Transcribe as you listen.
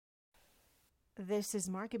This is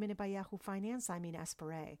Market Minute by Yahoo Finance. I'm Ines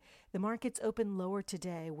Ferre. The markets open lower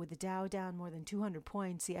today with the Dow down more than 200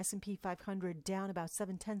 points, the S&P 500 down about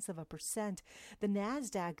 0.7%, the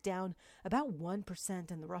Nasdaq down about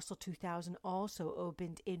 1%, and the Russell 2000 also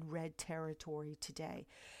opened in red territory today.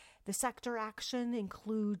 The sector action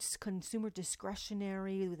includes consumer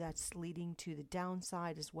discretionary, that's leading to the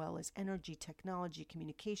downside, as well as energy, technology,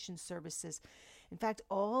 communication services. In fact,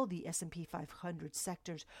 all the S&P 500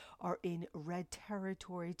 sectors are in red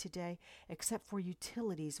territory today, except for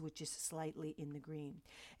utilities, which is slightly in the green.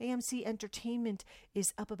 AMC Entertainment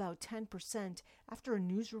is up about 10% after a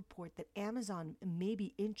news report that Amazon may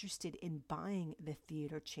be interested in buying the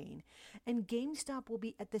theater chain. And GameStop will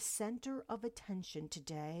be at the center of attention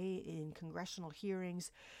today in congressional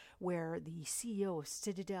hearings where the CEO of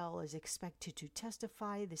Citadel is expected to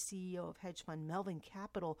testify. The CEO of hedge fund Melvin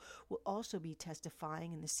Capital will also be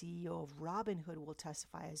testifying, and the CEO of Robinhood will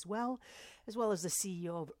testify as well as the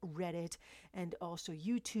CEO of Reddit and also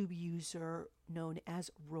YouTube user known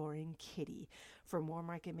as Roaring Kitty. For more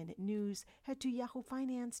Market Minute news, head to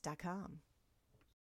yahoofinance.com.